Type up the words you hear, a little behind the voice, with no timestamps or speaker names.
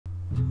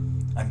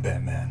I'm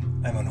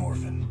Batman. I'm an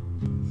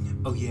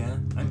orphan. Oh yeah?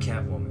 I'm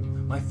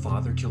Catwoman. My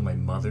father killed my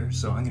mother,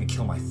 so I'm gonna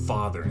kill my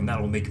father, and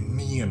that'll make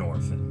me an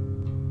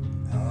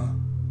orphan. Huh?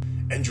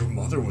 And your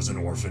mother was an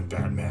orphan,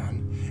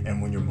 Batman.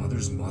 And when your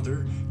mother's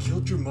mother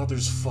killed your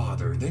mother's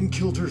father, then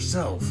killed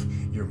herself,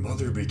 your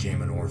mother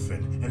became an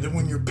orphan. And then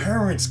when your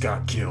parents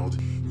got killed,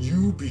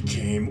 you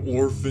became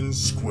orphan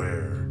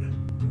squared.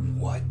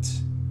 What?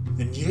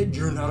 And yet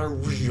you're not a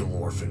real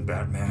orphan,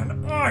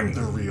 Batman. I'm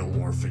the real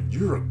orphan.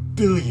 You're a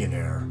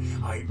billionaire.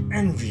 I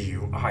envy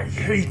you. I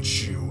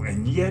hate you.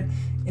 And yet,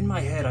 in my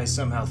head, I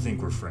somehow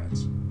think we're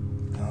friends.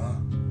 Huh?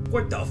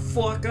 What the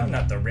fuck? I'm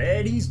not the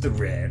red, he's the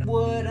red.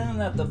 What? I'm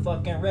not the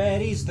fucking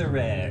red, he's the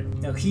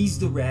red. No, he's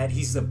the red,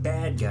 he's the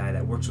bad guy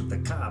that works with the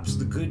cops,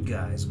 the good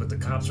guys. But the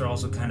cops are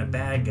also kind of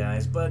bad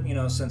guys. But, you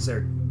know, since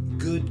they're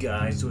good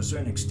guys to a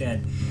certain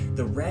extent,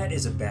 the rat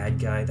is a bad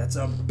guy that's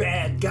a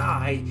bad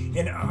guy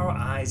in our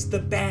eyes, the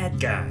bad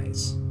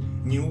guys.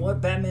 And you know what,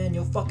 Batman?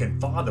 Your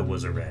fucking father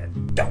was a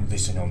rat. Don't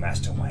listen to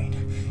Master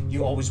Wayne.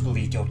 You always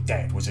believed your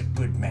dad was a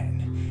good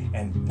man.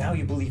 And now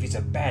you believe he's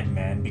a bad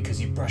man because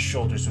he brushed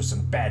shoulders with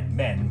some bad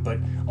men, but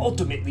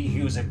ultimately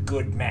he was a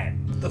good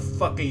man. What the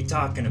fuck are you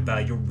talking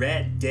about? Your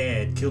rat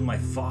dad killed my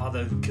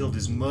father, who killed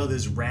his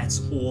mother's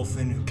rat's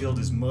orphan, who killed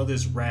his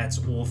mother's rat's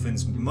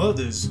orphan's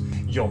mother's.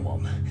 Your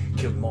mom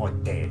killed my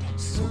dad,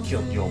 who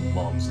killed your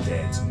mom's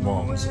dad's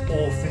moms.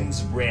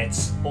 Orphans,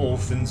 rats,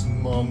 orphans,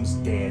 moms,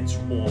 dads,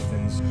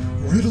 orphans.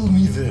 Riddle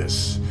me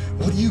this.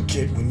 What do you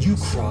get when you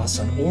cross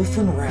an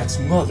orphan rat's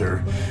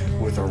mother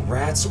with a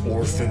rat's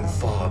orphan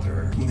father?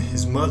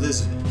 His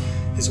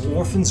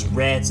orphan's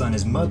rat's on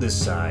his mother's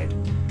side,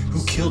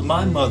 who killed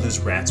my mother's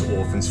rat's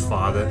orphan's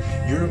father.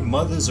 Your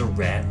mother's a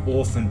rat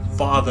orphan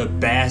father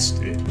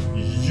bastard.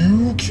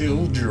 You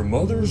killed your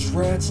mother's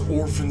rat's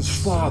orphan's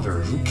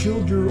father, who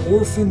killed your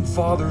orphan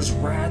father's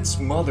rat's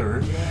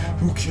mother,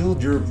 who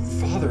killed your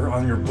father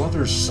on your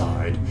brother's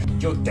side.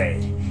 Your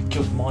dad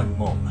killed my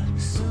mom,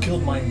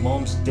 killed my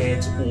mom's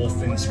dad's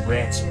orphans,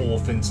 rat's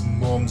orphans,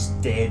 mom's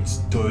dad's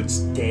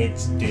duds,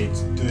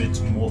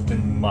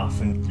 morphin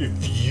muffin.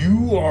 If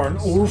you are an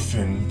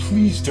orphan,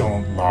 please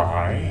don't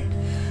lie.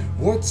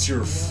 What's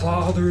your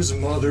father's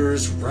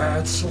mother's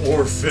rat's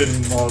orphan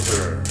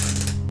mother?